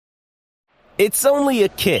It's only a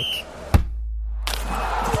kick,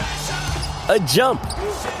 a jump,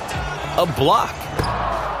 a block.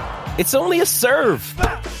 It's only a serve.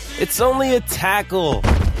 It's only a tackle,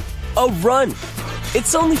 a run.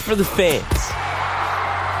 It's only for the fans.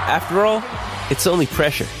 After all, it's only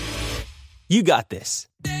pressure. You got this.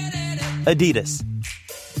 Adidas.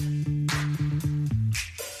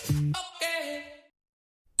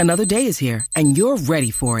 Another day is here, and you're ready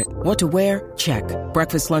for it. What to wear? Check.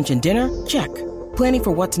 Breakfast, lunch, and dinner? Check. Planning for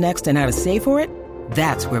what's next and how to save for it?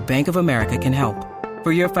 That's where Bank of America can help.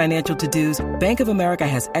 For your financial to-dos, Bank of America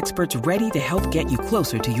has experts ready to help get you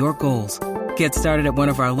closer to your goals. Get started at one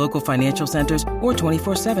of our local financial centers or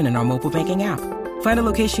 24/7 in our mobile banking app. Find a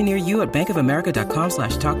location near you at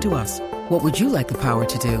bankofamerica.com/talktous. What would you like the power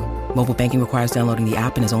to do? Mobile banking requires downloading the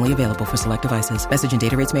app and is only available for select devices. Message and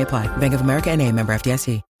data rates may apply. Bank of America N.A., member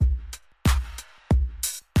FDIC.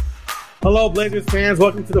 Hello, Blazers fans.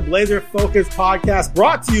 Welcome to the Blazer Focus podcast,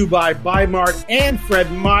 brought to you by Mart and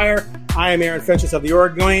Fred Meyer. I am Aaron Fentress of the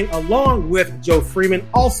Oregonian, along with Joe Freeman,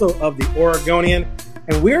 also of the Oregonian.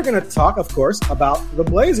 And we're going to talk, of course, about the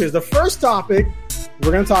Blazers. The first topic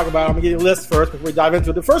we're going to talk about, I'm going to give you a list first before we dive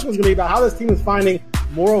into it. The first one's going to be about how this team is finding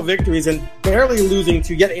moral victories and barely losing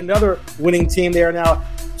to yet another winning team. They are now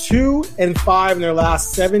 2-5 in their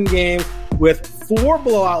last 7 games, with 4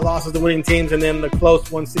 blowout losses to winning teams, and then the close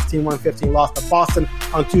 116-115 loss to Boston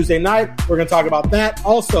on Tuesday night. We're going to talk about that.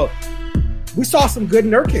 Also, we saw some good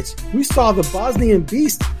Nurkic. We saw the Bosnian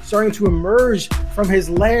beast starting to emerge from his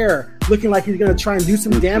lair, looking like he's going to try and do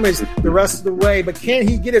some damage the rest of the way. But can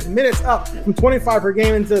he get his minutes up from 25 per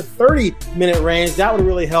game into the 30-minute range? That would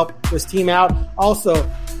really help this team out. Also,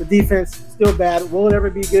 the defense, still bad. Will it ever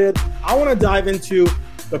be good? I want to dive into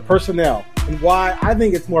the personnel and why I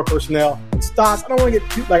think it's more personnel than stats. I don't want to get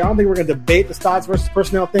too, I don't think we're going to debate the stats versus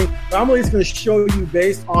personnel thing, but I'm at least going to show you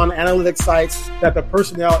based on analytics sites that the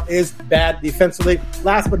personnel is bad defensively.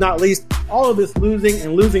 Last but not least, all of this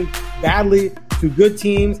losing badly to good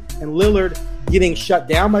teams and Lillard getting shut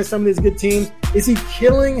down by some of these good teams. Is he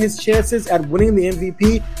killing his chances at winning the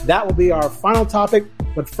MVP? That will be our final topic.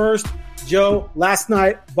 But first, Joe, last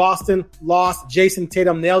night, Boston lost. Jason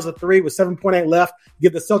Tatum nails a 3 with 7.8 left.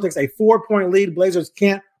 Give the Celtics a 4-point lead. Blazers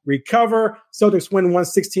can't recover. Celtics win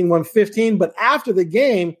 116-115. But after the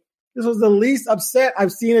game, this was the least upset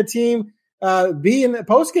I've seen a team be in the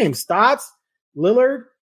postgame. Stotts, Lillard,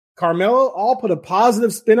 Carmelo all put a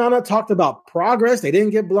positive spin on it, talked about progress. They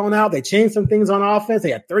didn't get blown out. They changed some things on offense.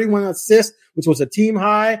 They had 31 assists, which was a team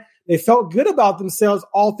high. They felt good about themselves,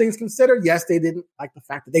 all things considered. Yes, they didn't like the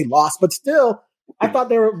fact that they lost, but still, I thought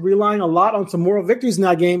they were relying a lot on some moral victories in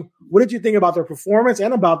that game. What did you think about their performance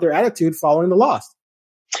and about their attitude following the loss?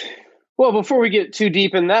 Well, before we get too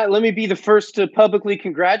deep in that, let me be the first to publicly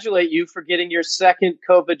congratulate you for getting your second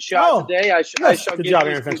COVID shot today. I shall give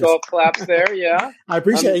you some golf claps there. Yeah, I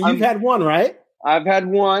appreciate it. You've had one, right? I've had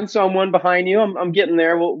one, so I'm one behind you. I'm getting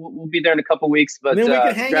there. We'll be there in a couple of weeks, but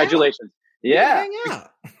congratulations. Yeah,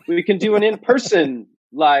 we can do an in-person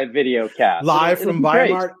live video cast. Live from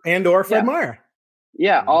Mart and or Fred Meyer.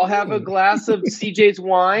 Yeah, I'll have a glass of CJ's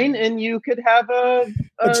wine, and you could have a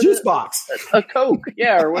juice box, a Coke,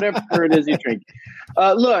 or whatever it is you drink.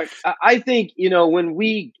 Look, I think when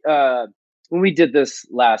we did this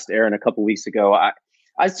last Aaron a couple weeks ago, I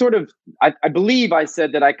believe I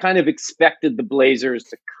said that I kind of expected the Blazers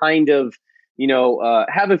to kind of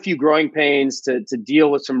have a few growing pains to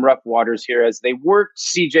deal with some rough waters here as they worked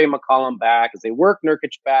CJ McCollum back, as they worked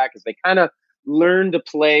Nurkic back, as they kind of learned to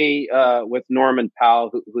play with Norman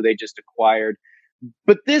Powell, who they just acquired.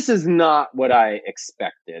 But this is not what I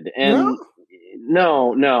expected. And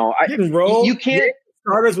no. You can't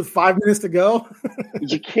starters with 5 minutes to go.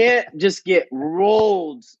 You can't just get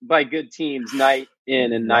rolled by good teams night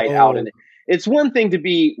in and night out. And it's one thing to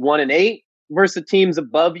be 1-8 versus teams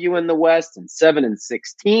above you in the West and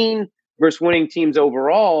 7-16 versus winning teams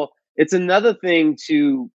overall. It's another thing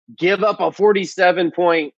to give up a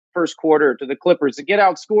 47-point first quarter to the Clippers, to get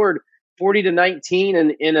outscored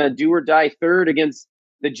 40-19 in a do or die third against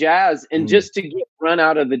the Jazz, and just to get run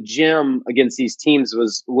out of the gym against these teams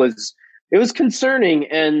was concerning.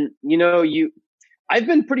 And I've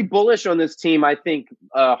been pretty bullish on this team. I think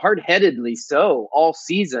hard-headedly so all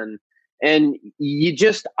season. And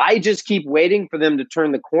I just keep waiting for them to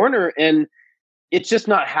turn the corner, and it's just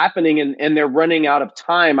not happening. And they're running out of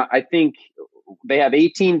time. I think they have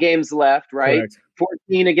 18 games left, right? Correct.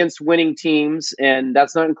 14 against winning teams, and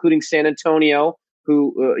that's not including San Antonio,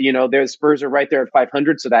 who their Spurs are right there at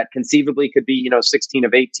 500, so that conceivably could be 16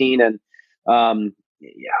 of 18. And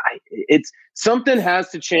it's something has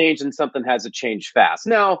to change, and something has to change fast.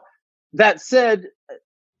 Now, that said,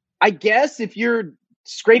 I guess if you're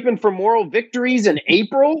scraping for moral victories in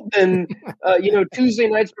April, then Tuesday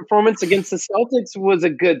night's performance against the Celtics was a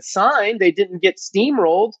good sign. They didn't get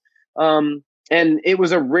steamrolled, and it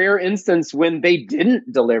was a rare instance when they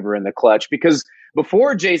didn't deliver in the clutch, because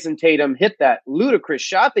before Jason Tatum hit that ludicrous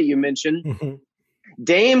shot that you mentioned,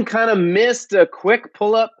 Dame kind of missed a quick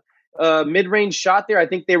pull-up mid-range shot there. I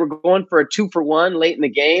think they were going for a 2-for-1 late in the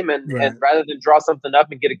game, and rather than draw something up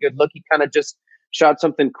and get a good look, he kind of just shot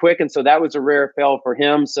something quick, and so that was a rare fail for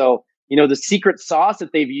him. So, the secret sauce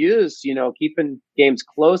that they've used, keeping games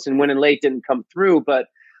close and winning late didn't come through. But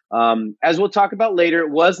as we'll talk about later, it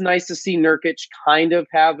was nice to see Nurkic kind of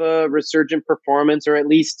have a resurgent performance, or at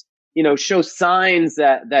least, show signs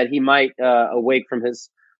that he might awake from his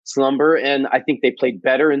slumber. And I think they played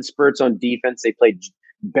better in spurts on defense. They played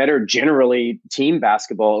better generally team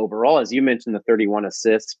basketball overall, as you mentioned, the 31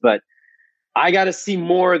 assists. But I got to see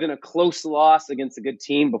more than a close loss against a good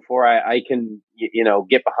team before I can,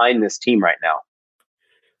 get behind this team right now.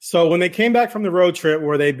 So when they came back from the road trip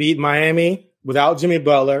where they beat Miami without Jimmy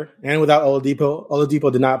Butler and without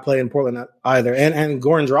Oladipo did not play in Portland either, and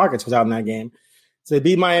Goran Dragic was out in that game. So they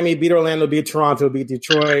beat Miami, beat Orlando, beat Toronto, beat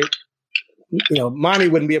Detroit. Miami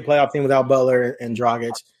wouldn't be a playoff team without Butler and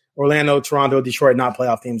Dragic. Orlando, Toronto, Detroit, not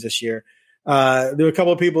playoff teams this year. There were a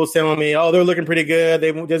couple of people telling me, "Oh, they're looking pretty good.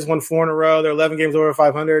 They just won 4 in a row. They're 11 games over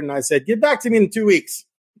 500." And I said, "Get back to me in 2 weeks."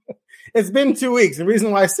 It's been 2 weeks. The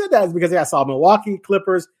reason why I said that is because I saw Milwaukee,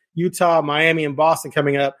 Clippers, Utah, Miami, and Boston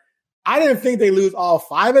coming up. I didn't think they lose all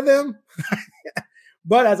 5 of them.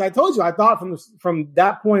 But as I told you, I thought from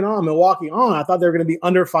that point on, Milwaukee on, I thought they were going to be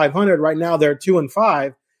under 500. Right now, they're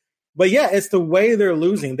 2-5. But yeah, it's the way they're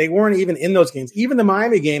losing. They weren't even in those games. Even the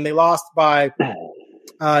Miami game, they lost by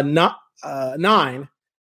 9.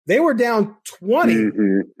 They were down 20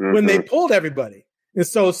 when they pulled everybody. And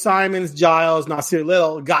so Simons, Giles, Nasir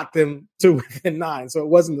Little got them to within 9. So it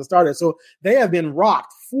wasn't the starter. So they have been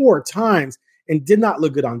rocked 4 times and did not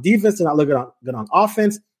look good on defense, did not look good on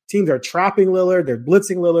offense. Teams are trapping Lillard. They're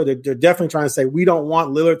blitzing Lillard. They're definitely trying to say, we don't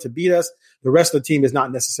want Lillard to beat us. The rest of the team is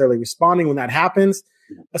not necessarily responding when that happens.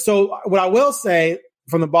 So what I will say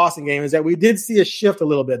from the Boston game is that we did see a shift a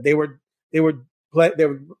little bit. Stats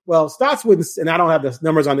wouldn't, and I don't have the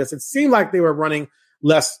numbers on this. It seemed like they were running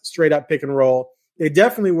less straight up pick and roll. They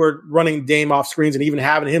definitely were running Dame off screens and even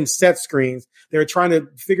having him set screens. They were trying to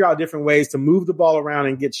figure out different ways to move the ball around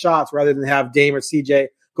and get shots rather than have Dame or CJ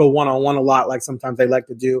go one-on-one a lot like sometimes they like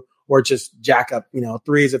to do, or just jack up,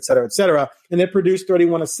 threes, et cetera, et cetera. And it produced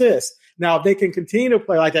 31 assists. Now, if they can continue to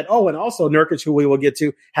play like that, and also Nurkic, who we will get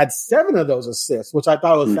to, had 7 of those assists, which I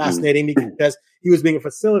thought was fascinating because he was being a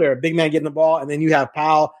facilitator, a big man getting the ball, and then you have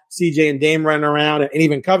Powell, CJ, and Dame running around, and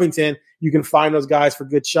even Covington. You can find those guys for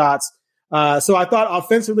good shots. So I thought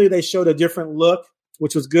offensively they showed a different look,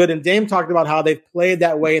 which was good. And Dame talked about how they've played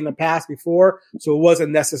that way in the past before, so it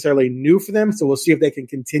wasn't necessarily new for them. So we'll see if they can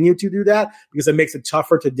continue to do that because it makes it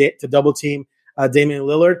tougher to double team Damian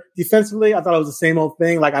Lillard. Defensively, I thought it was the same old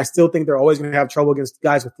thing. Like, I still think they're always going to have trouble against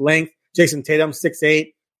guys with length. Jason Tatum,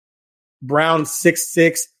 6'8", Brown,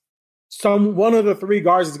 6'6". One of the 3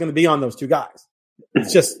 guards is going to be on those 2 guys.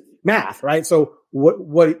 It's just math, right? So what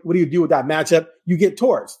do you do with that matchup? You get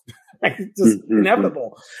torched. It's just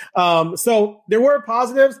inevitable. So there were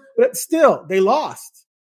positives, but still they lost.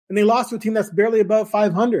 And they lost to a team that's barely above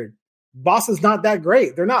 500. Boston's not that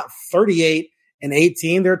great. They're not 38-18.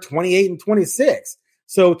 They're 28-26.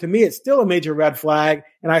 So to me, it's still a major red flag.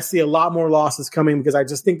 And I see a lot more losses coming because I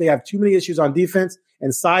just think they have too many issues on defense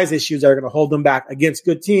and size issues that are going to hold them back against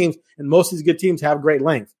good teams. And most of these good teams have great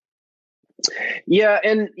length. Yeah,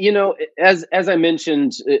 and as I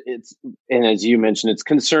mentioned, as you mentioned, it's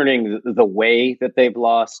concerning the way that they've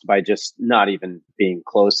lost by just not even being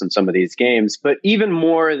close in some of these games. But even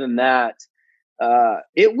more than that,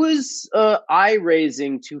 it was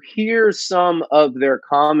eye-raising to hear some of their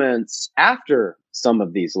comments after some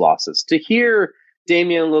of these losses. To hear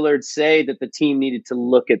Damian Lillard say that the team needed to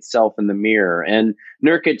look itself in the mirror, and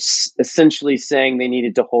Nurkic essentially saying they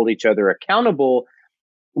needed to hold each other accountable.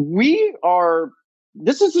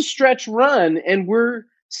 This is a stretch run, and we're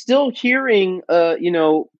still hearing,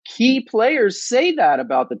 key players say that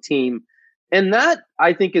about the team. And that,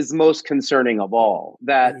 I think, is most concerning of all,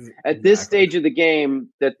 that at this stage of the game,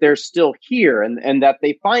 that they're still here and that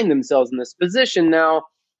they find themselves in this position. Now,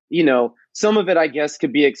 some of it, I guess,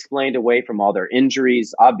 could be explained away from all their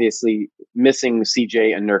injuries. Obviously, missing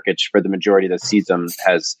CJ and Nurkic for the majority of the season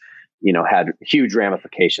has, had huge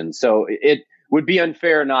ramifications. So it would be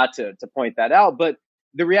unfair not to point that out. But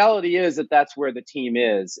the reality is that that's where the team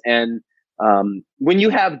is. And when you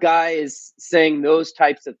have guys saying those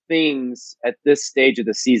types of things at this stage of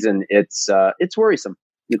the season, it's worrisome.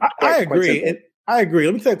 I agree. I agree.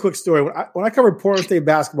 Let me tell you a quick story. When I covered Portland State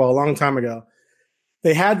basketball a long time ago,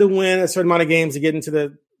 they had to win a certain amount of games to get into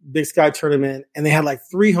the Big Sky tournament, and they had like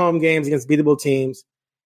 3 home games against beatable teams,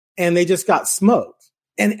 and they just got smoked.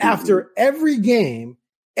 And after every game,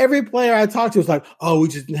 every player I talked to was like, "Oh, we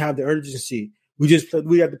just didn't have the urgency. We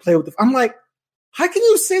had to play with the." I'm like, how can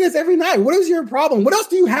you say this every night? What is your problem? What else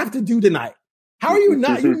do you have to do tonight? How are you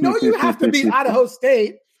not? You know you have to beat Idaho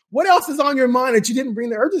State. What else is on your mind that you didn't bring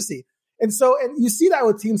the urgency? And you see that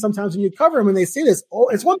with teams sometimes when you cover them and they say this. Oh,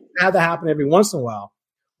 it's one thing to have that happen every once in a while,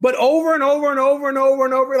 but over and over and over and over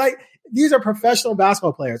and over, like these are professional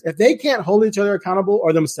basketball players. If they can't hold each other accountable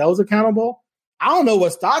or themselves accountable, I don't know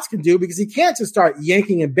what Stotts can do, because he can't just start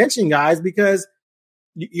yanking and benching guys, because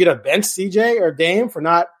you'd have benched CJ or Dame for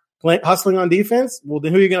not hustling on defense. Well,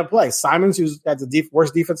 then who are you going to play? Simons, who's got the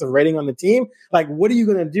worst defensive rating on the team. Like, what are you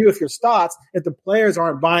going to do if you're Stotts, if the players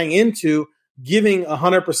aren't buying into giving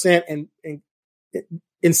 100% and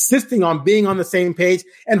insisting on being on the same page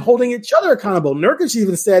and holding each other accountable? Nurkic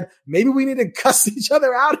even said, maybe we need to cuss each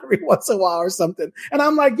other out every once in a while or something. And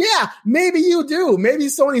I'm like, yeah, maybe you do. Maybe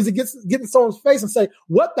someone needs to get in someone's face and say,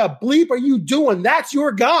 what the bleep are you doing? That's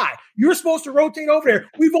your guy. You're supposed to rotate over there.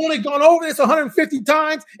 We've only gone over this 150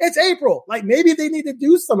 times. It's April. Like, maybe they need to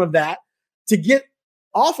do some of that to get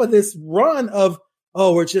off of this run of,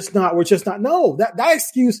 oh, we're just not. No, that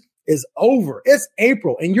excuse is over. It's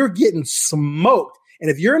April and you're getting smoked. And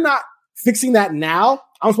if you're not fixing that now,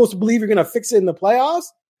 I'm supposed to believe you're going to fix it in the playoffs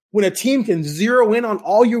when a team can zero in on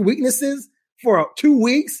all your weaknesses for 2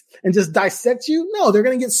 weeks and just dissect you? No, they're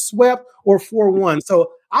going to get swept or 4-1.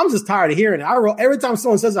 So I'm just tired of hearing it. Every time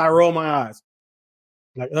someone says it, I roll my eyes.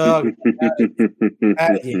 Like, oh,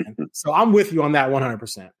 that again. So I'm with you on that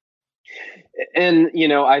 100%. And,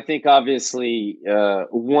 I think obviously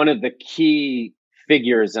one of the key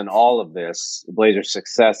figures in all of this, the Blazers'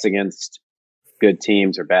 success against good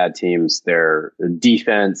teams or bad teams, their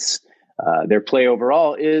defense, their play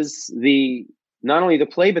overall, is not only the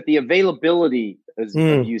play, but the availability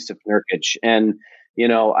of Yusuf Nurkic. And,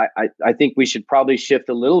 I think we should probably shift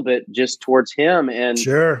a little bit just towards him. And,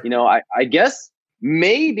 sure. I guess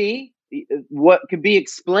maybe what could be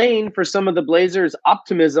explained for some of the Blazers'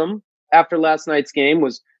 optimism after last night's game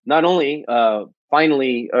was not only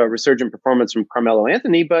finally a resurgent performance from Carmelo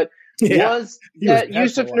Anthony, but was that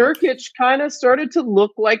Yusuf Nurkic kind of started to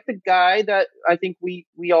look like the guy that I think we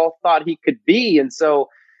all thought he could be. And so,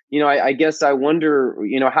 I guess I wonder,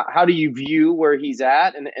 how do you view where he's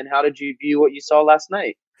at, and how did you view what you saw last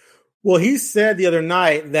night? Well, he said the other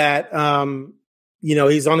night that,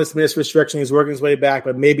 he's on this minutes restriction. He's working his way back,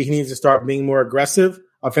 but maybe he needs to start being more aggressive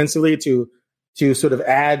offensively to sort of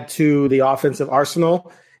add to the offensive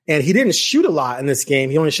arsenal. And he didn't shoot a lot in this game.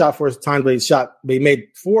 He only shot 4 times, but he made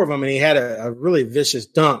 4 of them, and he had a really vicious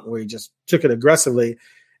dunk where he just took it aggressively.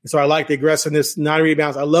 And so I like the aggressiveness, 9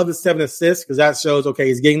 rebounds. I love the 7 assists, because that shows, okay,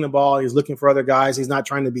 he's getting the ball. He's looking for other guys. He's not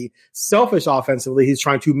trying to be selfish offensively. He's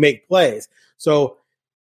trying to make plays. So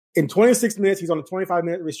in 26 minutes, he's on a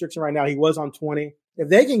 25-minute restriction right now. He was on 20. If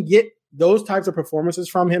they can get those types of performances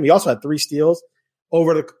from him, he also had 3 steals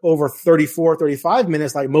over 34, 35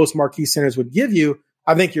 minutes, like most marquee centers would give you.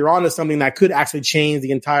 I think you're onto something that could actually change the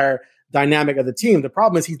entire dynamic of the team. The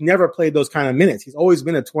problem is he's never played those kind of minutes. He's always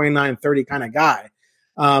been a 29, 30 kind of guy.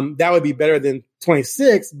 That would be better than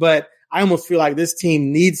 26, but I almost feel like this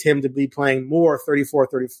team needs him to be playing more 34,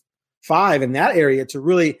 35 in that area to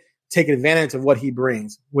really take advantage of what he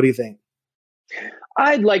brings. What do you think?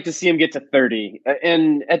 I'd like to see him get to 30.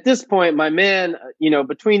 And at this point, my man,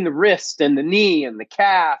 between the wrist and the knee and the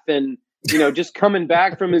calf and, just coming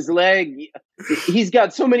back from his leg, he's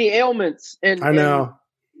got so many ailments. And I know.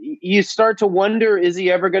 And you start to wonder, is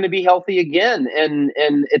he ever going to be healthy again? And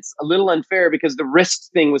it's a little unfair because the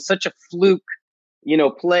wrist thing was such a fluke,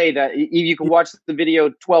 play that you can watch the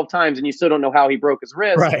video 12 times and you still don't know how he broke his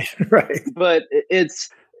wrist. Right. But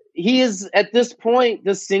he is at this point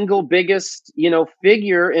the single biggest,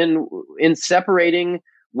 figure in separating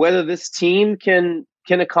whether this team can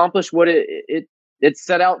accomplish what it's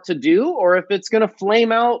set out to do, or if it's going to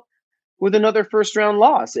flame out with another first round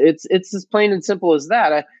loss. It's as plain and simple as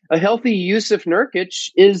that. A healthy Yusuf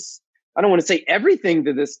Nurkic is, I don't want to say everything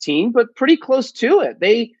to this team, but pretty close to it.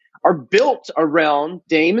 They are built around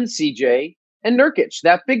Dame and CJ and Nurkic,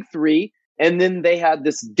 that big 3. And then they had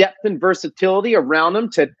this depth and versatility around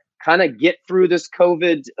them to kind of get through this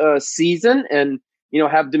COVID season and,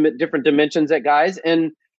 have different dimensions at guys.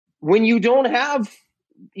 And when you don't have,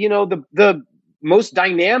 the most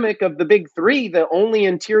dynamic of the big three, the only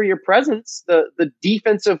interior presence, the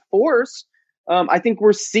defensive force. I think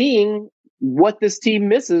we're seeing what this team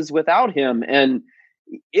misses without him. And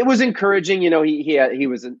it was encouraging.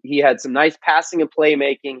 He had some nice passing and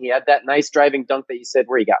playmaking. He had that nice driving dunk that you said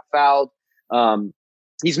where he got fouled.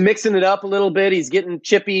 He's mixing it up a little bit. He's getting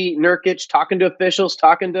chippy Nurkic, talking to officials,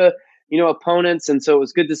 talking to, opponents. And so it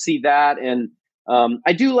was good to see that. And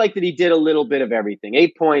I do like that he did a little bit of everything.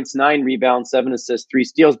 8 points, 9 rebounds, 7 assists, 3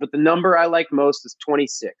 steals. But the number I like most is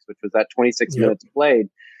 26, which was that 26 minutes played.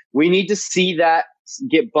 We need to see that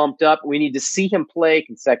get bumped up. We need to see him play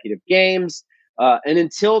consecutive games. And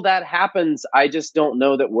until that happens, I just don't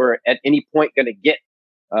know that we're at any point going to get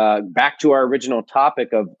back to our original topic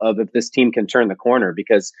of if this team can turn the corner,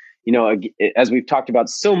 because, as we've talked about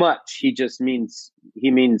so much, he means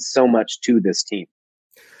so much to this team.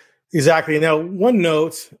 Exactly. Now, one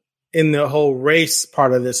note in the whole race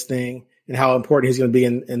part of this thing and how important he's going to be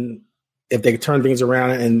in if they turn things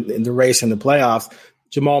around in the race in the playoffs.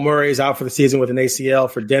 Jamal Murray is out for the season with an ACL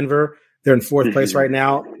for Denver. They're in fourth place right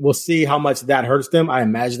now. We'll see how much that hurts them. I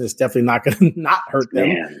imagine it's definitely not going to not hurt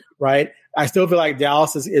them, right? I still feel like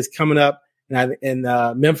Dallas is coming up, and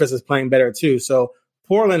Memphis is playing better too. So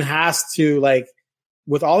Portland has to,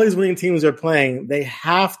 with all these winning teams they're playing, they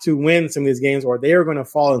have to win some of these games or they are going to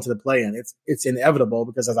fall into the play-in. It's inevitable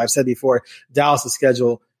because, as I've said before, Dallas'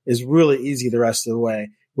 schedule is really easy the rest of the way.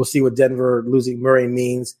 We'll see what Denver losing Murray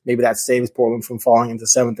means. Maybe that saves Portland from falling into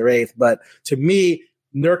 7th or 8th. But to me,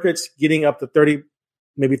 Nurkic getting up to 30,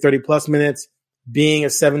 maybe 30-plus minutes, being a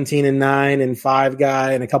 17-9 and 5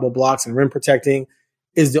 guy and a couple blocks and rim protecting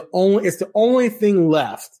it's the only thing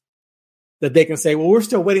left that they can say, well, we're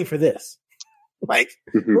still waiting for this.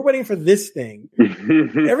 We're waiting for this thing.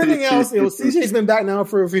 Everything else, CJ's been back now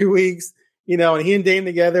for a few weeks. And he and Dame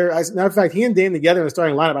together. As a matter of fact, he and Dame together in the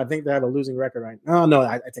starting lineup, I think they have a losing record right now. Oh, no,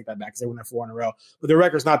 I take that back because they won there 4 in a row. But their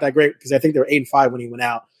record's not that great because I think they were 8-5 when he went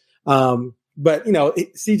out. But,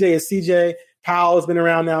 CJ is CJ. Powell has been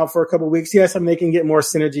around now for a couple of weeks. Yes, they can get more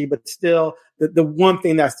synergy, but still, the one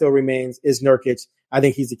thing that still remains is Nurkic. I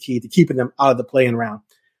think he's the key to keeping them out of the play-in round.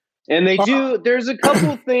 And there's a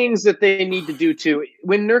couple things that they need to do too.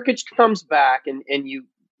 When Nurkic comes back and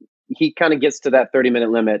he kind of gets to that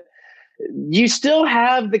 30-minute limit, you still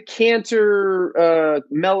have the Cantor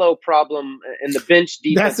Melo problem and the bench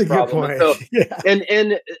defense. That's a problem. Good point. So,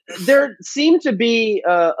 and there seemed to be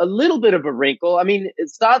a little bit of a wrinkle. I mean,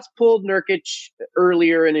 Stotts pulled Nurkic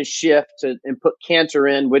earlier in his shift and put Cantor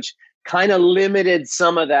in, which kind of limited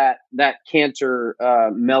some of that Cantor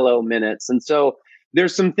Melo minutes. And so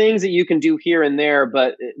there's some things that you can do here and there,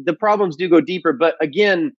 but the problems do go deeper. But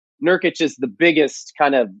again, Nurkic is the biggest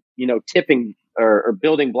kind of, tipping or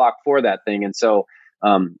building block for that thing. And so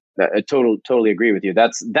I totally agree with you.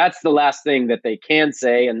 That's the last thing that they can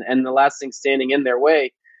say. And the last thing standing in their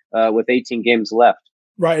way with 18 games left.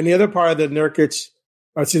 Right. And the other part of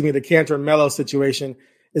the Cantor Melo situation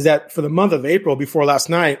is that for the month of April before last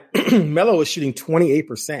night, Melo was shooting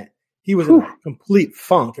 28%. He was in a complete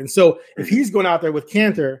funk. And so if he's going out there with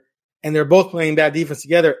Cantor and they're both playing bad defense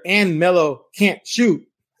together and Melo can't shoot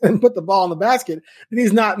and put the ball in the basket, then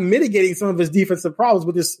he's not mitigating some of his defensive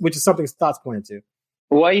problems, which is something Stotts pointed to.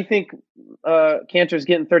 Why do you think Cantor's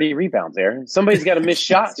getting 30 rebounds there? Somebody's got to miss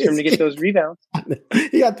shots for him to get those rebounds.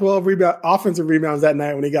 He got 12 offensive rebounds that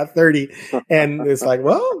night when he got 30. And it's like,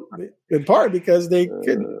 well, in part because they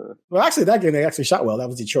couldn't. Well, actually, that game they actually shot well. That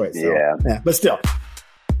was Detroit. So, yeah. But still.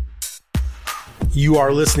 You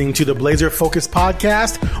are listening to the Blazer Focus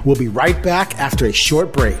Podcast. We'll be right back after a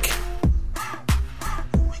short break.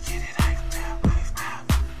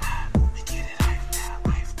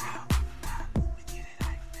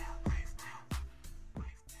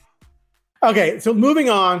 Okay, so moving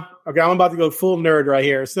on. Okay, I'm about to go full nerd right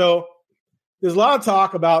here. So there's a lot of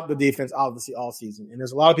talk about the defense, obviously, all season. And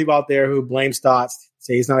there's a lot of people out there who blame Stotts,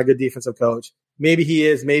 say he's not a good defensive coach. Maybe he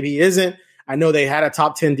is, maybe he isn't. I know they had a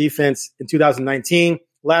top 10 defense in 2019.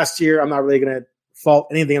 Last year, I'm not really going to fault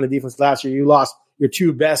anything on the defense last year. You lost your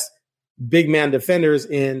 2 best big man defenders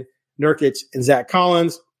in Nurkic and Zach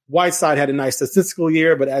Collins. Whiteside had a nice statistical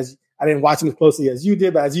year, but as I didn't watch him as closely as you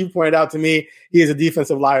did, but as you pointed out to me, he is a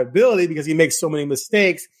defensive liability because he makes so many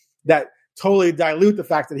mistakes that totally dilute the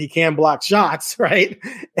fact that he can block shots, right?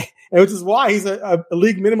 And which is why he's a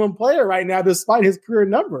league minimum player right now, despite his career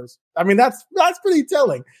numbers. I mean, that's pretty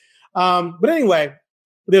telling. But anyway,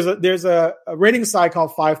 there's a rating site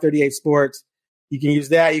called 538 Sports. You can use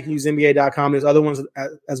that. You can use NBA.com. There's other ones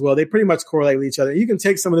as well. They pretty much correlate with each other. You can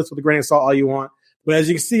take some of this with a grain of salt all you want. But as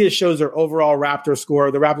you can see, it shows their overall Raptor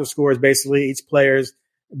score. The Raptor score is basically each player's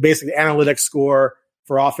analytics score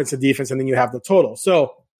for offense and defense, and then you have the total.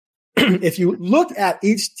 So if you look at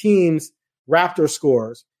each team's Raptor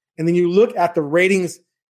scores, and then you look at the ratings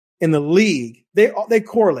in the league, they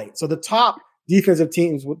correlate. So the top defensive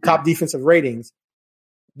teams with top defensive ratings,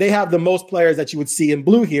 they have the most players that you would see in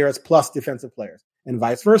blue here as plus defensive players, and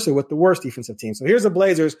vice versa with the worst defensive team. So here's the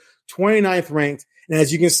Blazers, 29th ranked. And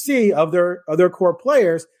as you can see, of their core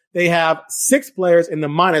players, they have 6 players in the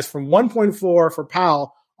minus from 1.4 for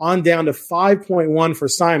Powell on down to 5.1 for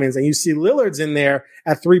Simons. And you see Lillard's in there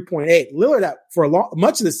at 3.8. Lillard for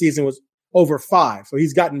much of the season was over 5. So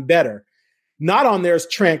he's gotten better. Not on there is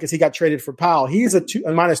Trent because he got traded for Powell. He's a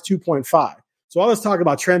minus 2.5. So all this talk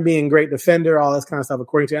about Trent being a great defender, all this kind of stuff,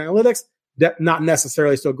 according to analytics, not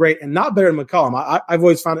necessarily so great and not better than McCollum. I've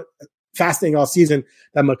always found it fascinating all season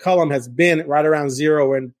that McCollum has been right around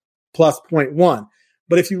 0 and plus 0.1.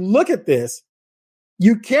 But if you look at this,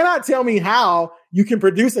 you cannot tell me how you can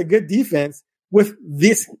produce a good defense with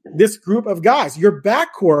this group of guys. Your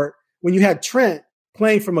backcourt, when you had Trent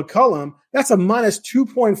playing for McCollum, that's a minus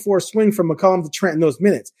 2.4 swing from McCollum to Trent in those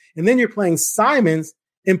minutes. And then you're playing Simons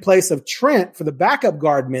in place of Trent for the backup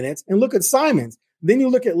guard minutes. And look at Simons. Then you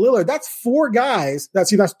look at Lillard. That's 4 guys.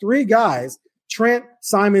 That's 3 guys, Trent,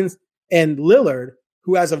 Simons, and Lillard,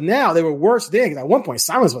 who as of now, they were worse then. Because at one point,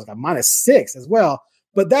 Simons was like a minus 6 as well.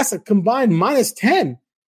 But that's a combined minus 10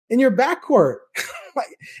 in your backcourt.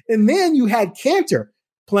 And then you had Cantor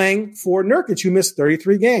playing for Nurkic, who missed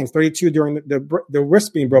 33 games, 32 during the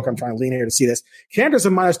wrist being broke. I'm trying to lean here to see this. Cantor's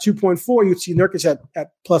a minus 2.4. You see Nurkic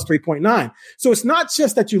at plus 3.9. So it's not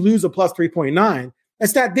just that you lose a plus 3.9.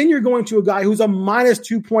 It's that then you're going to a guy who's a minus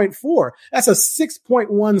 2.4. That's a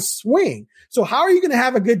 6.1 swing. So how are you going to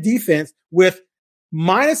have a good defense with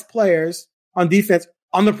minus players on defense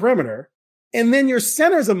on the perimeter, and then your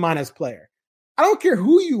center's a minus player? I don't care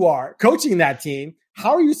who you are coaching that team.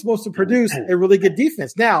 How are you supposed to produce a really good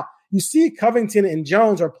defense? Now, you see Covington and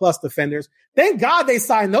Jones are plus defenders. Thank God they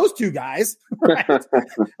signed those 2 guys, right?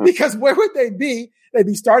 Because where would they be? They'd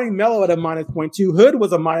be starting Melo at a minus 0.2. Hood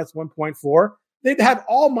was a minus 1.4. They'd have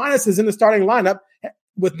all minuses in the starting lineup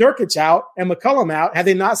with Nurkic out and McCollum out had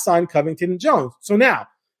they not signed Covington and Jones. So now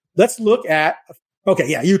let's look at,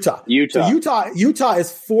 Utah. So Utah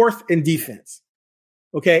is 4th in defense.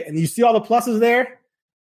 Okay. And you see all the pluses there?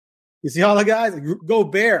 You see all the guys?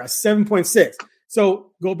 Gobert, a 7.6.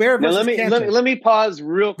 So Gobert versus now let me pause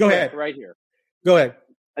real quick right here. Go ahead.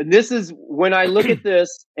 And this is when I look at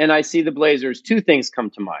this and I see the Blazers, 2 things come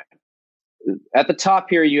to mind. At the top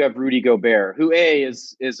here, you have Rudy Gobert, who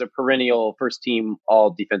is a perennial first team all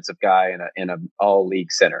defensive guy and an all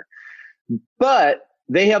league center. But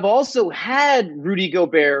they have also had Rudy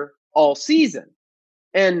Gobert all season.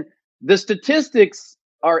 And the statistics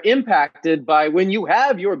are impacted by when you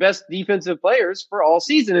have your best defensive players for all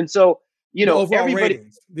season. And so, the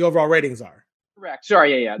overall ratings are correct.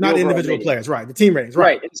 Sorry. Yeah. Not individual players. Right. The team ratings.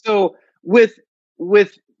 Right. And so with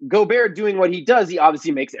Gobert doing what he does, he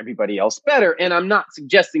obviously makes everybody else better. And I'm not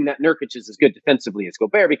suggesting that Nurkic is as good defensively as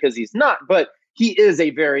Gobert because he's not, but he's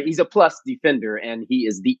a plus defender and he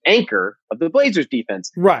is the anchor of the Blazers defense.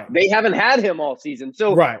 Right. They haven't had him all season.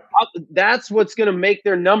 So that's what's going to make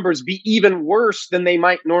their numbers be even worse than they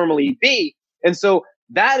might normally be. And so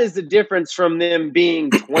that is the difference from them being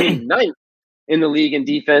 29th in the league in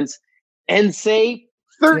defense and say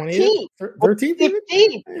 13,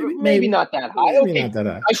 15, maybe not that high. Okay, not that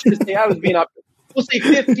high. I should say I was being up. We'll say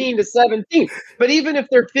 15 to 17. But even if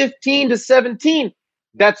they're 15 to 17,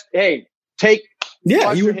 that's take.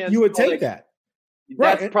 Yeah, you would take that.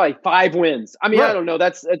 That's probably 5 wins. I mean, I don't know.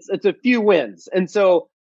 It's a few wins, and so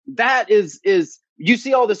that is you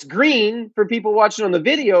see all this green for people watching on the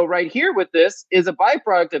video right here. With this is a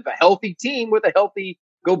byproduct of a healthy team with a healthy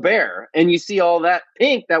Gobert, and you see all that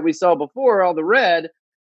pink that we saw before, all the red.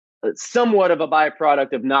 Somewhat of a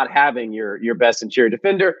byproduct of not having your best interior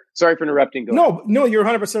defender. Sorry for interrupting. No, you're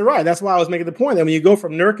 100% right. That's why I was making the point that when you go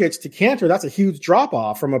from Nurkic to Cantor, that's a huge drop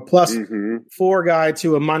off from a plus 4 guy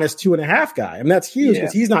to a minus 2.5 guy. I mean, that's huge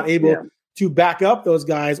because he's not able to back up those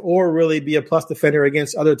guys or really be a plus defender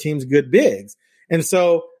against other teams' good bigs. And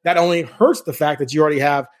so that only hurts the fact that you already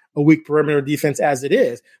have a weak perimeter defense as it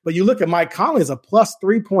is. But you look at Mike Conley as a plus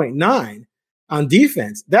 3.9 on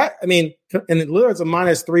defense. And Lillard's a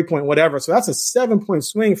minus 3 point whatever. So that's a 7-point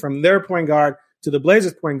swing from their point guard to the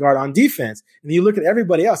Blazers point guard on defense. And you look at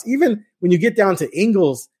everybody else, even when you get down to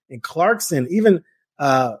Ingles and Clarkson, even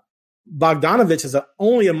Bogdanovich is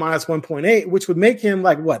only a minus 1.8, which would make him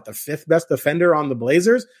the 5th best defender on the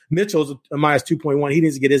Blazers. Mitchell's a minus 2.1. He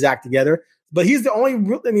needs to get his act together. But he's the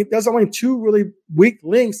only, there's only 2 really weak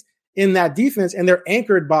links in that defense. And they're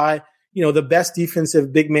anchored by, the best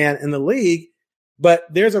defensive big man in the league. But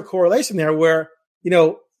there's a correlation there where,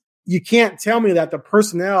 you can't tell me that the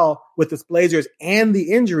personnel with the Blazers and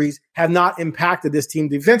the injuries have not impacted this team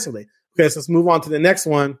defensively. Okay, so let's move on to the next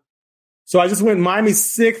one. So I just went Miami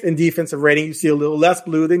 6th in defensive rating. You see a little less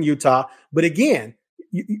blue than Utah. But again,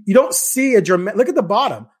 you don't see a dramatic – look at the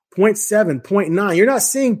bottom, 0.7, 0.9. You're not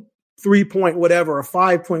seeing 3-point whatever or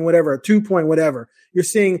 5-point whatever or 2-point whatever. You're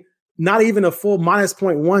seeing not even a full minus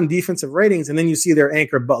 0.1 defensive ratings. And then you see their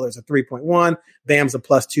anchor Butler's a 3.1, Bam's a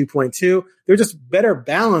plus 2.2. They're just better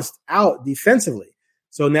balanced out defensively.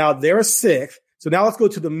 So now they're a 6th. So now let's go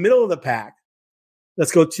to the middle of the pack.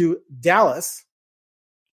 Let's go to Dallas.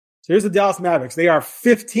 So here's the Dallas Mavericks. They are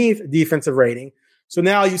 15th defensive rating. So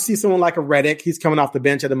now you see someone like a Redick. He's coming off the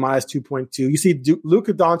bench at a minus 2.2. You see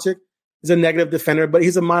Luka Doncic is a negative defender, but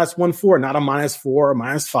he's a minus 1.4, not a minus 4 or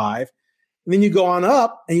minus 5. And then you go on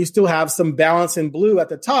up and you still have some balance in blue at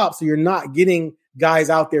the top. So you're not getting guys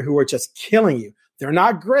out there who are just killing you. They're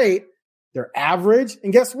not great. They're average.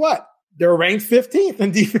 And guess what? They're ranked 15th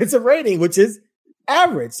in defensive rating, which is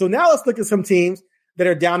average. So now let's look at some teams that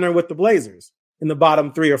are down there with the Blazers in the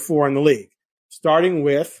bottom 3 or 4 in the league, starting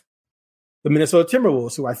with the Minnesota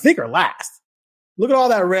Timberwolves, who I think are last. Look at all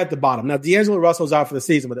that red at the bottom. Now, D'Angelo Russell's out for the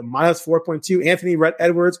season with a minus 4.2. Anthony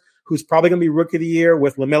Edwards, who's probably going to be rookie of the year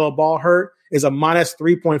with LaMelo Ball hurt, is a minus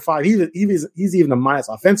 3.5. He's even a minus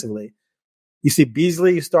offensively. You see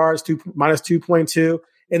Beasley stars minus 2.2.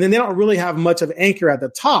 And then they don't really have much of anchor at the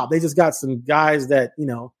top. They just got some guys that,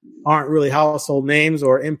 aren't really household names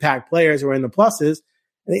or impact players who are in the pluses.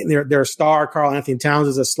 Their star, Karl Anthony Towns,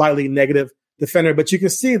 is a slightly negative defender. But you can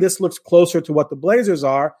see this looks closer to what the Blazers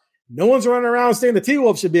are. No one's running around saying the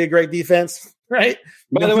T-Wolves should be a great defense, right?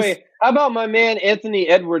 By the way, how about my man Anthony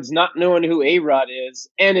Edwards not knowing who A-Rod is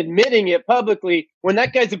and admitting it publicly when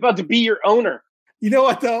that guy's about to be your owner? You know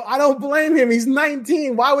what, though? I don't blame him. He's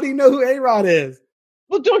 19. Why would he know who A-Rod is?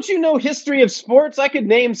 Well, don't you know history of sports? I could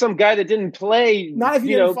name some guy that didn't play, not if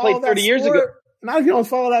you played 30 years ago. Not if you don't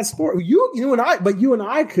follow that sport. You and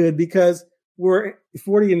I could, because we're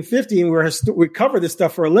 40 and 50 and we cover this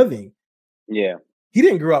stuff for a living. Yeah. He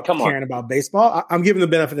didn't grow up caring about baseball. I'm giving the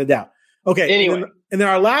benefit of the doubt. Okay. Anyway. And then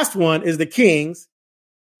our last one is the Kings.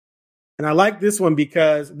 And I like this one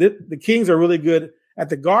because the Kings are really good at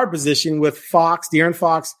the guard position with Fox, De'Aaron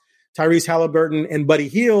Fox, Tyrese Halliburton, and Buddy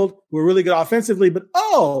Hield, who are really good offensively. But,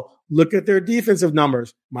 look at their defensive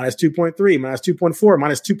numbers. Minus 2.3, minus 2.4,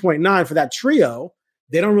 minus 2.9 for that trio.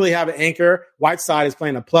 They don't really have an anchor. Whiteside is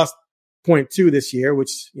playing a plus 0.2 this year,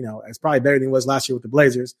 which, is probably better than it was last year with the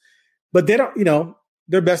Blazers. But they don't,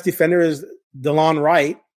 their best defender is DeLon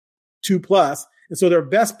Wright, 2+. And so their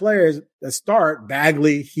best players that start,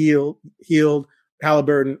 Bagley, Hield,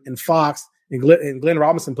 Halliburton, and Fox, and Glenn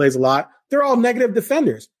Robinson plays a lot. They're all negative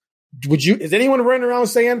defenders. Is anyone running around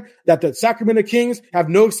saying that the Sacramento Kings have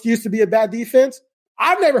no excuse to be a bad defense?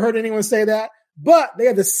 I've never heard anyone say that, but they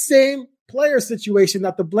have the same player situation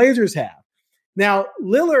that the Blazers have. Now,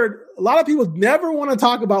 Lillard, a lot of people never want to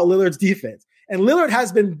talk about Lillard's defense, and Lillard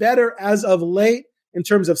has been better as of late in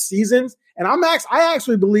terms of seasons. And I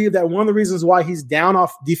actually believe that one of the reasons why he's down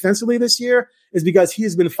off defensively this year is because he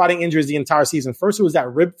has been fighting injuries the entire season. First, it was that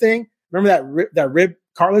rib thing. Remember that rib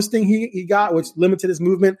Carlos thing he got, which limited his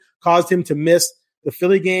movement, caused him to miss the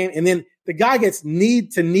Philly game. And then the guy gets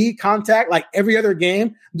knee-to-knee contact like every other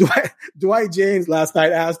game. Dwight James last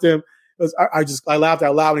night asked him, I laughed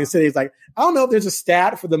out loud when he said, he's like, I don't know if there's a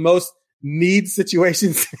stat for the most need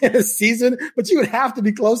situations in a season, but you would have to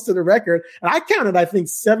be close to the record. And I counted, I think,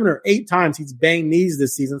 7 or 8 times he's banged knees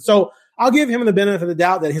this season. So I'll give him the benefit of the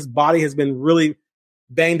doubt that his body has been really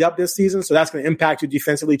banged up this season. So that's going to impact you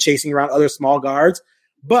defensively, chasing around other small guards.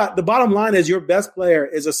 But the bottom line is your best player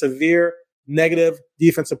is a severe negative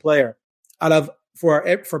defensive player.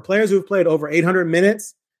 For players who've played over 800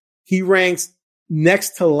 minutes, he ranks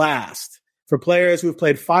next to last. For players who have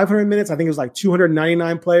played 500 minutes, I think it was like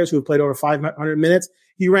 299 players who have played over 500 minutes.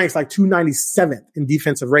 He ranks like 297th in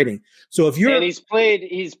defensive rating. So if you're, and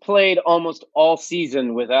he's played almost all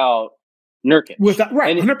season without Nurkic.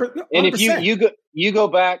 Right, and 100%. if you go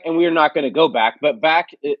back, and we're not going to go back, but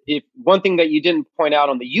if one thing that you didn't point out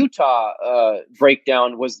on the Utah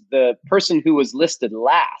breakdown was the person who was listed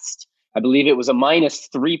last. I believe it was a minus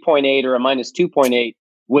 3.8 or a minus 2.8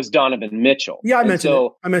 was Donovan Mitchell. Yeah, I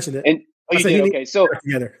mentioned it. And you did? Okay, so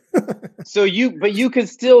together. But you can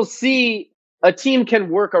still see a team can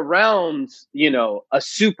work around, a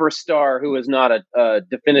superstar who is not a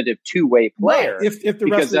definitive two-way player, right. If the because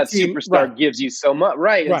rest of the that team, superstar gives you so much,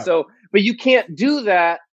 right? And so, but you can't do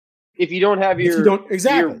that if you don't have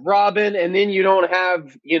your Robin, and then you don't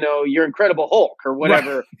have, your Incredible Hulk or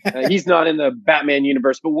whatever. Right. He's not in the Batman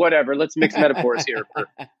universe, but whatever. Let's mix metaphors here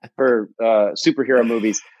for superhero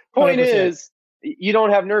movies. Point 100%. Is, you don't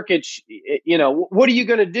have Nurkic. What are you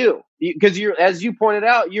going to do? Because as you pointed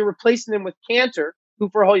out, you're replacing him with Cantor, who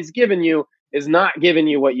for all he's given you is not giving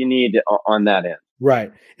you what you need on that end.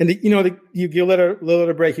 Right. And you give Lillard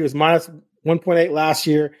a break. He was minus 1.8 last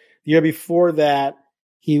year. The year before that,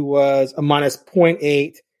 he was a minus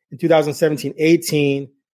 0.8 in 2017-18.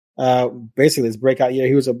 Basically his breakout year,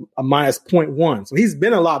 he was a minus 0.1. So he's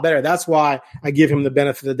been a lot better. That's why I give him the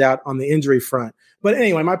benefit of the doubt on the injury front. But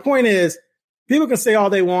anyway, my point is, people can say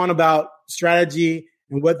all they want about strategy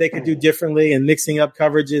and what they could do differently and mixing up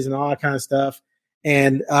coverages and all that kind of stuff.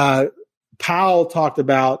 And Powell talked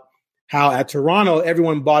about how at Toronto,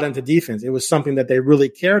 everyone bought into defense. It was something that they really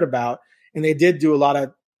cared about. And they did do a lot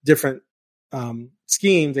of different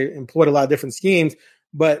schemes. They employed a lot of different schemes.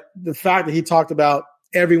 But the fact that he talked about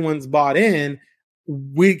everyone's bought in,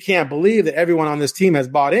 we can't believe that everyone on this team has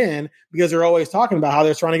bought in, because they're always talking about how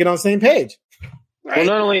they're trying to get on the same page. Right? Well,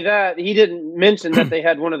 not only that, he didn't mention that they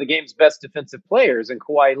had one of the game's best defensive players in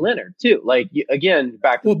Kawhi Leonard, too. Like, again,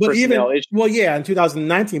 back to the personnel issue. Well, yeah, in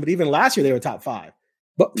 2019, but even last year they were top 5.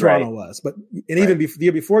 But Toronto was. But even the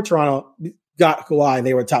year before Toronto got Kawhi,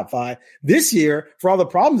 they were top 5. This year, for all the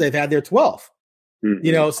problems they've had, they're 12th.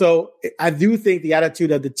 Mm-hmm. So I do think the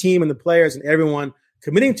attitude of the team and the players and everyone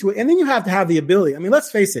committing to it. And then you have to have the ability. I mean,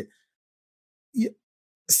 let's face it.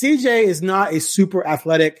 CJ is not a super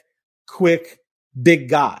athletic, quick, big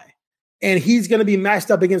guy. And he's going to be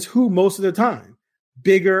matched up against who most of the time?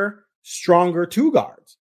 Bigger, stronger 2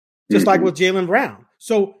 guards. Just like with Jaylen Brown.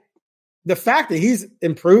 So the fact that he's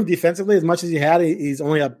improved defensively as much as he had, he's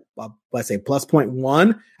only let's say plus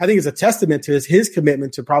 0.1. I think it's a testament to his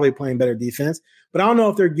commitment to probably playing better defense. But I don't know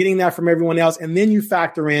if they're getting that from everyone else. And then you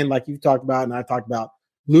factor in, like you've talked about and I talked about,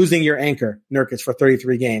 losing your anchor, Nurkic, for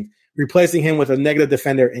 33 games, replacing him with a negative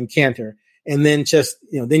defender in Cantor. And then just,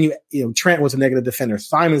 Trent was a negative defender.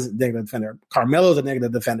 Simon's a negative defender. Carmelo's a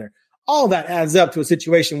negative defender. All that adds up to a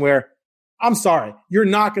situation where, I'm sorry, you're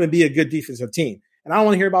not going to be a good defensive team. And I don't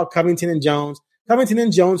want to hear about Covington and Jones. Covington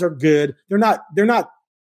and Jones are good. They're not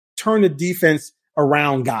turn the defense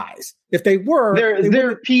around guys. If they were,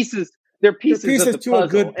 they're pieces. They're pieces of the to puzzle. A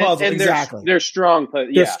good puzzle. And exactly. They're strong.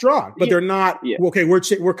 They're strong, but they're not. Yeah. Okay,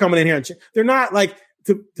 we're coming in here. They're not like,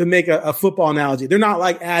 to make a football analogy. They're not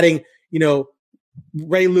like adding,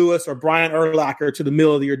 Ray Lewis or Brian Urlacher to the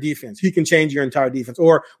middle of your defense. He can change your entire defense.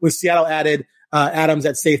 Or when Seattle added Adams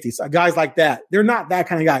at safety, so guys like that. They're not that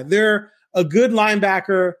kind of guy. They're a good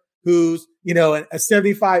linebacker who's, a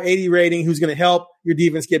 75, 80 rating, who's going to help your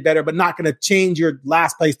defense get better, but not going to change your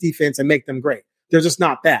last place defense and make them great. They're just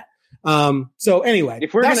not that. So anyway,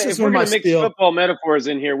 if we're going to mix football metaphors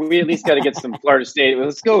in here, we at least got to get some Florida State.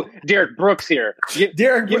 Let's go Derek Brooks here.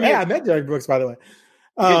 I met Derek Brooks, by the way.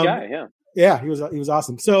 Good guy, yeah. Yeah, he was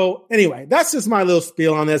awesome. So anyway, that's just my little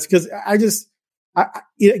spiel on this, because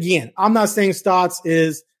I'm not saying Stotts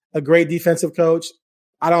is a great defensive coach.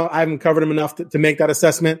 I haven't covered him enough to make that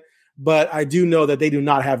assessment, but I do know that they do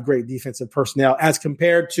not have great defensive personnel as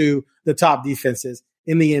compared to the top defenses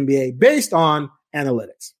in the NBA based on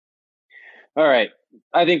analytics. All right.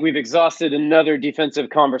 I think we've exhausted another defensive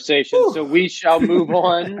conversation. Ooh. So we shall move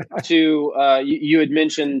on to, you had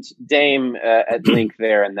mentioned Dame at length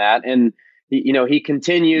there and that. And, he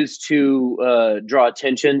continues to draw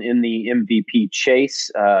attention in the MVP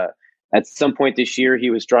chase. At some point this year, he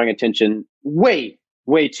was drawing attention way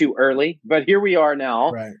too early. But here we are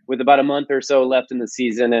now with about a month or so left in the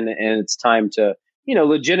season. And it's time to,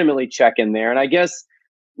 legitimately check in there. And I guess,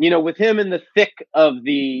 with him in the thick of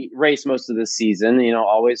the race most of the season,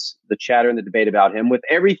 always the chatter and the debate about him, with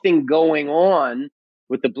everything going on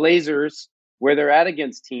with the Blazers, where they're at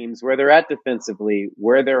against teams, where they're at defensively,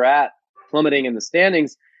 where they're at plummeting in the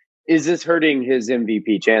standings, is this hurting his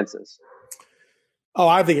MVP chances? Oh,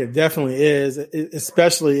 I think it definitely is,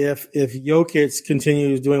 especially if Jokic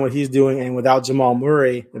continues doing what he's doing, and without Jamal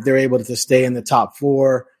Murray, if they're able to stay in the top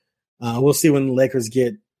 4. We'll see when the Lakers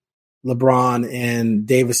get LeBron and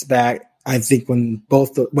Davis back. I think when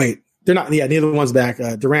they're not. Yeah, neither one's back.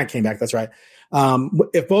 Durant came back. That's right.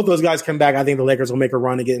 If both those guys come back, I think the Lakers will make a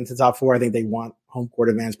run to get into the top 4. I think they want home court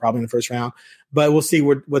advantage probably in the first round, but we'll see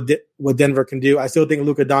what Denver can do. I still think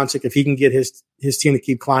Luka Doncic, if he can get his team to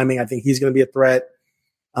keep climbing, I think he's going to be a threat.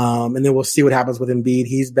 And then we'll see what happens with Embiid.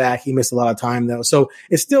 He's back. He missed a lot of time though. So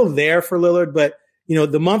it's still there for Lillard, but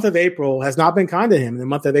the month of April has not been kind to him. The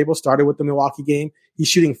month of April started with the Milwaukee game. He's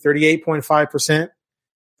shooting 38.5%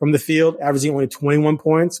 from the field, averaging only 21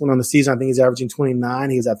 points. When on the season, I think he's averaging 29.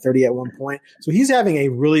 He was at 30 at one point. So he's having a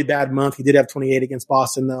really bad month. He did have 28 against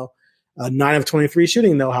Boston, though. 9 of 23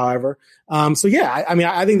 shooting, though, however. I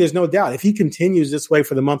think there's no doubt. If he continues this way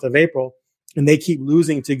for the month of April and they keep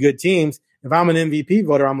losing to good teams, if I'm an MVP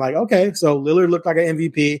voter, I'm like, okay, so Lillard looked like an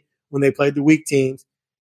MVP when they played the weak teams.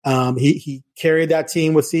 He carried that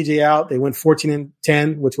team with CJ out. They went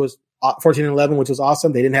 14-10, which was 14-11, which was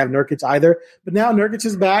awesome. They didn't have Nurkic either. But now Nurkic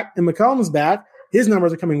is back and McCollum is back. His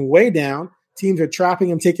numbers are coming way down. Teams are trapping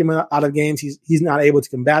him, taking him out of games. He's not able to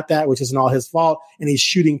combat that, which isn't all his fault, and he's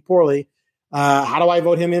shooting poorly. How do I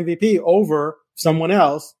vote him MVP over someone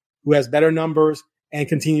else who has better numbers and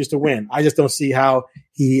continues to win? I just don't see how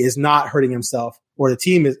he is not hurting himself, or it's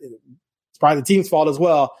probably the team's fault as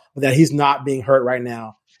well, but that he's not being hurt right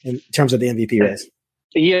now in terms of the MVP race.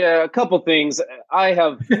 Yeah, a couple things. I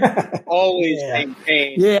have always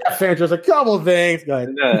maintained. Yeah, Fanch, there's a couple of things. Go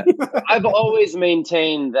ahead. I've always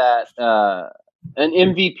maintained that an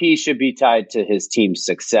MVP should be tied to his team's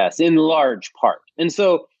success in large part. And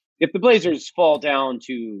so if the Blazers fall down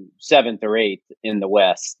to 7th or 8th in the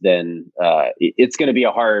West, then it's going to be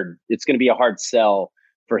a hard sell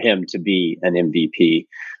for him to be an MVP.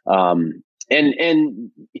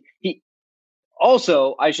 And he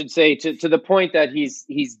also, I should say, to the point that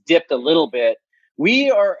he's dipped a little bit,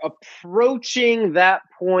 we are approaching that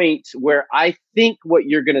point where I think what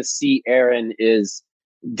you're going to see, Aaron, is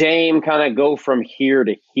Dame kind of go from here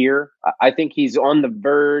to here. I think he's on the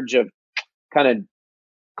verge of kind of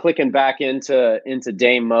clicking back into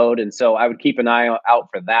Dame mode. And so I would keep an eye out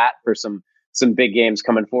for that, for some big games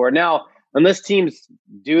coming forward. Now, unless teams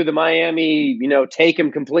do the Miami, take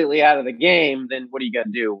him completely out of the game, then what are you going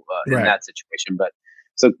to do in that situation? But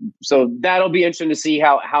so that'll be interesting to see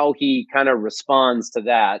how he kind of responds to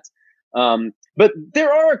that. But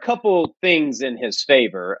there are a couple things in his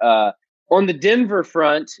favor. On the Denver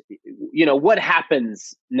front, what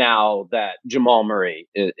happens now that Jamal Murray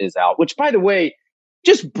is out, which, by the way,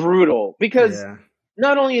 just brutal, because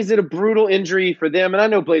not only is it a brutal injury for them, and I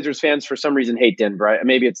know Blazers fans for some reason hate Denver.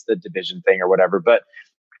 Maybe it's the division thing or whatever, but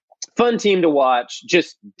fun team to watch,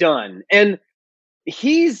 just done. And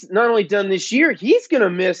he's not only done this year, he's going to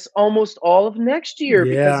miss almost all of next year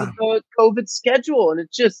because of the COVID schedule. And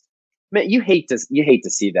it's just, man, you hate to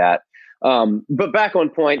see that. But back on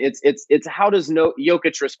point, it's how does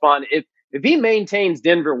Jokic respond? If he maintains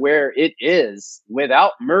Denver where it is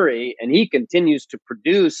without Murray and he continues to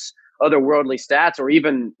produce otherworldly stats or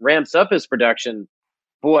even ramps up his production,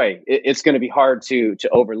 boy, it's going to be hard to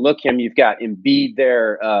overlook him. You've got Embiid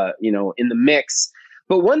there, in the mix.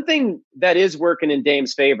 But one thing that is working in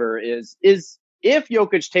Dame's favor is if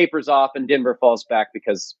Jokic tapers off and Denver falls back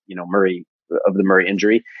because, Murray of the Murray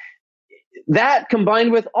injury, that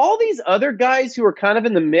combined with all these other guys who are kind of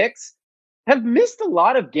in the mix have missed a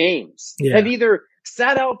lot of games, have either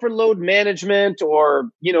sat out for load management or,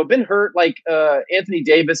 been hurt like Anthony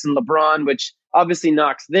Davis and LeBron, which obviously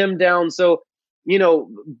knocks them down. So,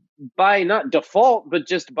 by not default, but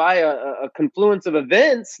just by a confluence of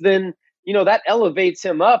events, then, that elevates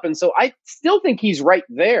him up. And so I still think he's right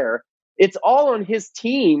there. It's all on his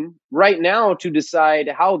team right now to decide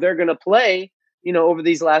how they're going to play, over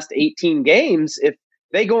these last 18 games. If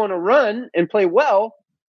they go on a run and play well,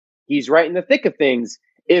 he's right in the thick of things.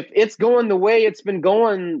 If it's going the way it's been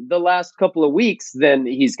going the last couple of weeks, then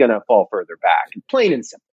he's going to fall further back, plain and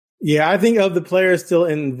simple. Yeah, I think of the players still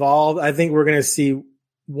involved, I think we're going to see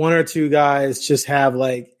one or two guys just have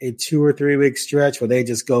like a 2 or 3 week stretch where they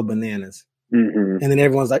just go bananas. Mm-hmm. And then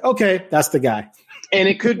everyone's like, okay, that's the guy. And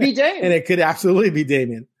it could be Dame. And it could absolutely be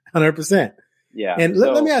Damian, 100%. Yeah. And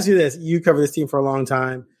let me ask you this. You cover this team for a long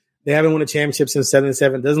time. They haven't won a championship since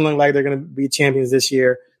 77. Doesn't look like they're going to be champions this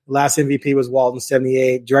year. The last MVP was Walton,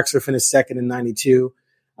 78. Drexler finished second in 92.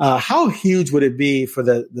 How huge would it be for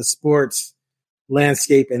the sports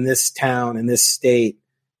landscape in this town, in this state,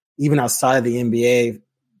 even outside of the NBA,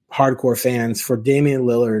 hardcore fans, for Damian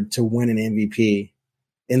Lillard to win an MVP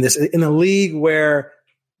in a league where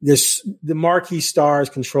the marquee stars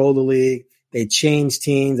control the league? They change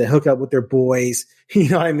teams. They hook up with their boys. You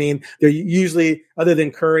know what I mean? They're usually, other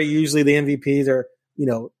than Curry, usually the MVPs are,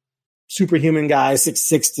 superhuman guys,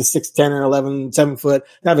 6'6" to 6'10" or 11, 7 foot.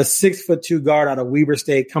 They have a 6'2" guard out of Weber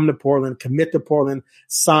State come to Portland, commit to Portland,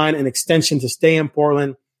 sign an extension to stay in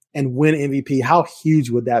Portland and win MVP. How huge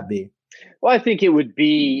would that be? Well, I think it would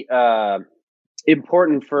be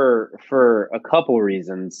important for a couple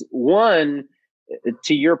reasons. One,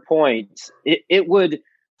 to your point, it would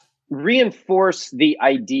reinforce the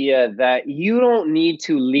idea that you don't need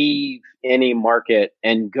to leave any market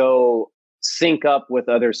and go sync up with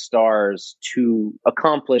other stars to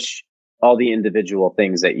accomplish all the individual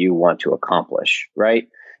things that you want to accomplish, right?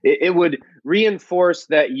 It would reinforce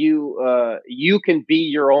that you can be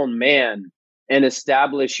your own man and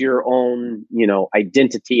establish your own,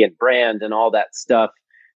 identity and brand and all that stuff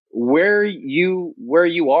where you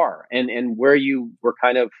are and where you were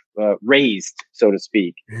kind of raised, so to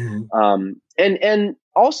speak. Mm-hmm. And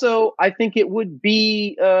also, I think it would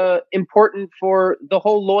be important for the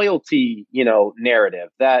whole loyalty, narrative,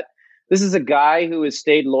 that this is a guy who has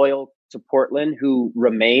stayed loyal to Portland, who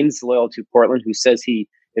remains loyal to Portland, who says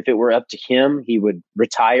if it were up to him, he would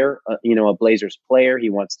retire, a Blazers player. He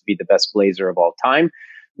wants to be the best Blazer of all time.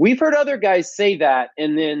 We've heard other guys say that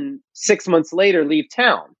and then 6 months later leave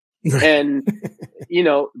town. And,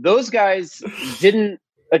 those guys didn't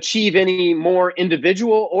achieve any more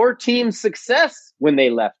individual or team success when they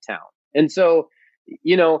left town. And so,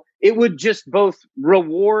 it would just both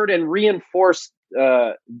reward and reinforce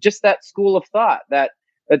just that school of thought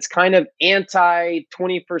that's kind of anti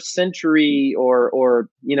 21st century or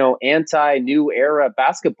anti new era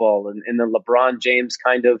basketball in the LeBron James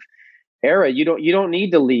kind of era. You don't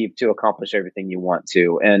need to leave to accomplish everything you want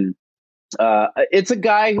to. And it's a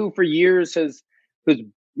guy who for years who's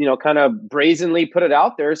kind of brazenly put it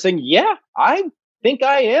out there saying, yeah, I think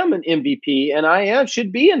I am an MVP and I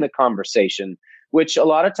should be in the conversation, which a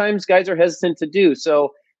lot of times guys are hesitant to do.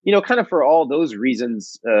 So, kind of for all those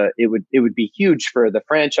reasons, it would be huge for the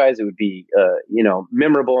franchise. It would be,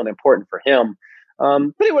 memorable and important for him.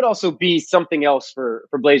 But it would also be something else for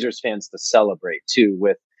Blazers fans to celebrate too.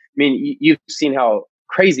 You've seen how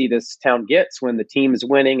crazy this town gets when the team is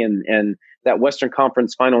winning, and that Western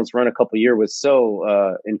Conference Finals run a couple of years was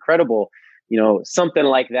so incredible. Something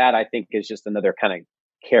like that, I think, is just another kind of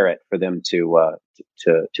carrot for them to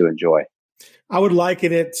enjoy. I would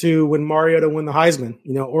liken it to when Mariota won the Heisman.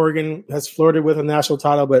 Oregon has flirted with a national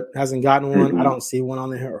title, but hasn't gotten one. Mm-hmm. I don't see one on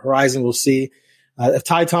the horizon. We'll see. If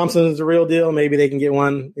Ty Thompson is the real deal, maybe they can get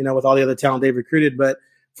one, with all the other talent they've recruited. But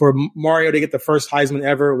for Mario to get the first Heisman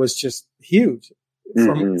ever was just huge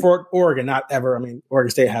for Oregon, not ever. Oregon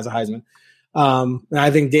State has a Heisman. And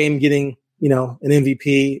I think Dame getting, an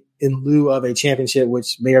MVP in lieu of a championship,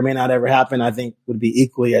 which may or may not ever happen, I think would be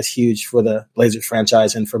equally as huge for the Blazers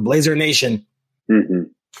franchise and for Blazer Nation. Mm-hmm.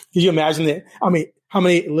 Could you imagine that? How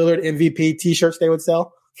many Lillard MVP T-shirts they would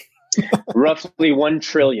sell? Roughly 1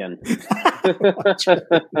 trillion.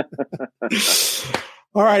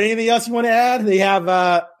 All right. Anything else you want to add? They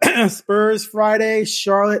have Spurs Friday,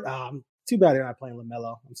 Charlotte. Too bad they're not playing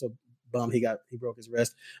LaMelo. I'm so bummed he broke his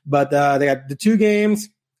wrist. But they got the 2 games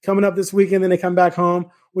coming up this weekend. Then they come back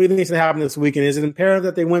home. What do you think is going to happen this weekend? Is it imperative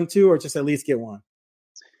that they win 2 or just at least get 1?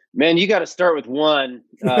 Man, you got to start with 1.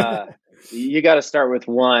 You got to start with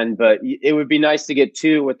 1, but it would be nice to get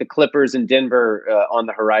 2 with the Clippers and Denver on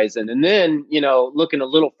the horizon. And then, looking a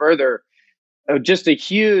little further, just a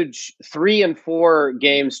huge 3 and 4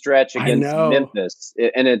 game stretch against Memphis.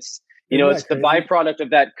 And it's, it's the byproduct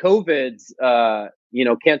of that COVID,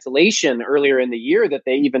 cancellation earlier in the year that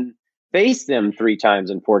they even faced them 3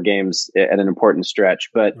 times in 4 games at an important stretch.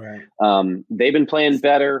 But they've been playing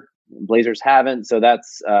better. Blazers haven't. So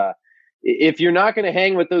that's if you're not going to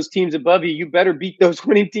hang with those teams above you, you better beat those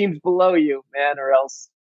winning teams below you, man, or else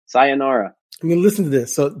sayonara. Listen to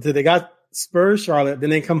this. So they got Spurs, Charlotte,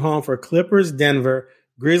 then they come home for Clippers, Denver,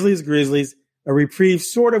 Grizzlies, a reprieve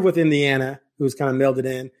sort of with Indiana, who's kind of melded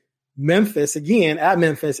in, Memphis again at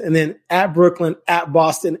Memphis, and then at Brooklyn, at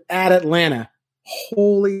Boston, at Atlanta.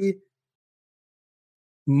 Holy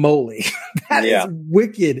moly. That is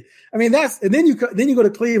wicked. And then you go to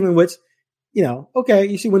Cleveland, which, okay,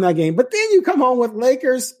 you should win that game. But then you come home with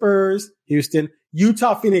Lakers, Spurs, Houston,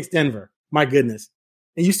 Utah, Phoenix, Denver. My goodness.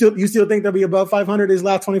 And you still think they'll be above 500 these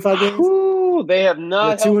last 25 games? Ooh, they have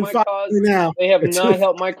not helped my cause. Now. They have not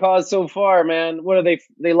helped my cause so far, man. What are they?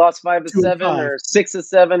 They lost 5 of 7 or 6 of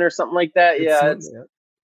 7 or something like that.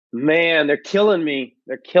 Man, they're killing me.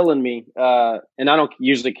 They're killing me. And I don't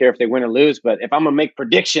usually care if they win or lose, but if I'm gonna make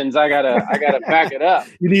predictions, I gotta back it up.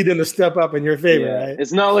 You need them to step up in your favor, right?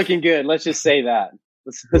 It's not looking good. Let's just say that.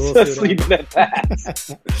 Let's leave it at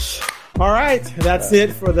that. All right, that's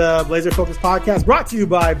it for the Blazer Focus podcast, brought to you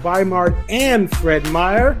by Mart and Fred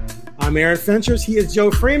Meyer. I'm Aaron Fenchers. He is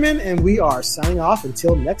Joe Freeman, and we are signing off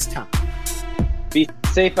until next time. Be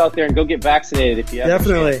safe out there and go get vaccinated if you have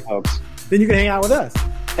Definitely, a chance, folks. Then you can hang out with us.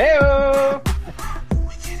 Hey-o!